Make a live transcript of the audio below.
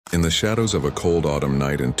In the shadows of a cold autumn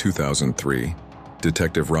night in 2003,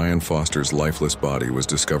 Detective Ryan Foster's lifeless body was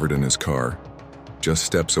discovered in his car, just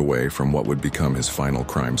steps away from what would become his final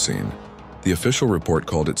crime scene. The official report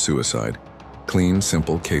called it suicide. Clean,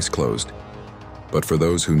 simple, case closed. But for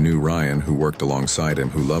those who knew Ryan, who worked alongside him,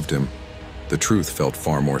 who loved him, the truth felt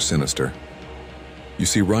far more sinister. You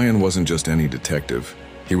see, Ryan wasn't just any detective.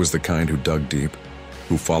 He was the kind who dug deep,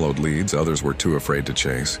 who followed leads others were too afraid to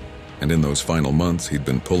chase. And in those final months, he'd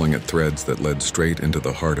been pulling at threads that led straight into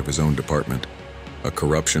the heart of his own department, a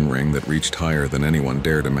corruption ring that reached higher than anyone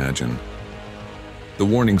dared imagine. The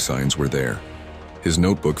warning signs were there. His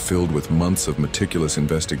notebook, filled with months of meticulous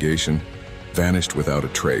investigation, vanished without a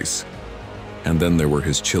trace. And then there were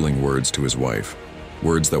his chilling words to his wife,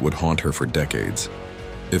 words that would haunt her for decades.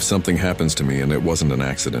 If something happens to me and it wasn't an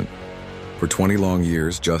accident. For 20 long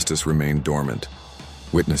years, justice remained dormant.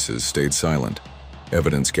 Witnesses stayed silent.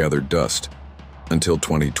 Evidence gathered dust. Until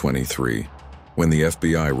 2023, when the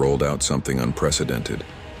FBI rolled out something unprecedented.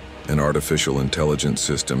 An artificial intelligence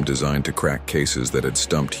system designed to crack cases that had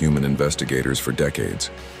stumped human investigators for decades.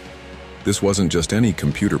 This wasn't just any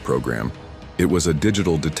computer program. It was a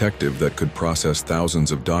digital detective that could process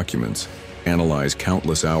thousands of documents, analyze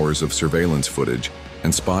countless hours of surveillance footage,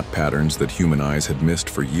 and spot patterns that human eyes had missed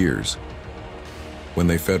for years. When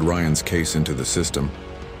they fed Ryan's case into the system,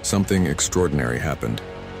 something extraordinary happened.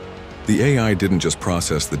 The AI didn't just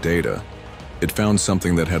process the data, it found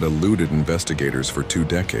something that had eluded investigators for 2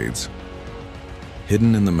 decades.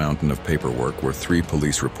 Hidden in the mountain of paperwork were 3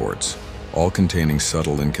 police reports, all containing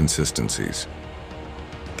subtle inconsistencies.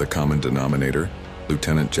 The common denominator,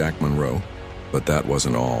 Lieutenant Jack Monroe, but that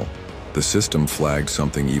wasn't all. The system flagged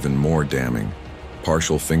something even more damning.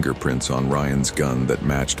 Partial fingerprints on Ryan's gun that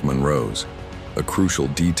matched Monroe's, a crucial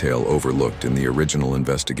detail overlooked in the original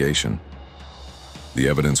investigation. The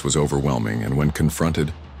evidence was overwhelming, and when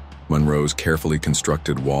confronted, Monroe's carefully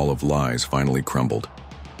constructed wall of lies finally crumbled.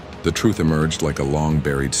 The truth emerged like a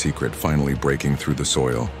long-buried secret finally breaking through the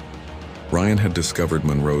soil. Ryan had discovered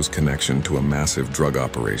Monroe's connection to a massive drug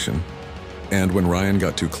operation. And when Ryan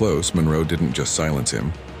got too close, Monroe didn't just silence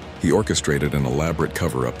him. He orchestrated an elaborate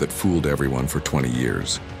cover-up that fooled everyone for 20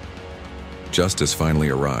 years. Justice finally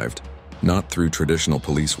arrived, not through traditional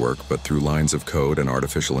police work, but through lines of code and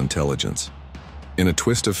artificial intelligence. In a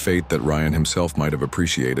twist of fate that Ryan himself might have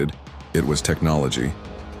appreciated, it was technology,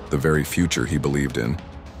 the very future he believed in,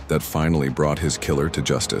 that finally brought his killer to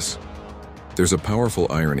justice. There's a powerful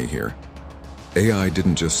irony here. AI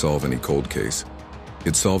didn't just solve any cold case.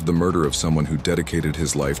 It solved the murder of someone who dedicated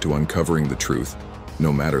his life to uncovering the truth,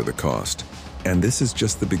 no matter the cost. And this is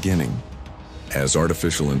just the beginning. As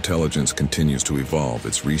artificial intelligence continues to evolve,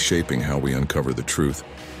 it's reshaping how we uncover the truth,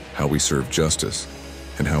 how we serve justice,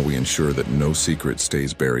 and how we ensure that no secret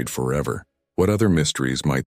stays buried forever. What other mysteries might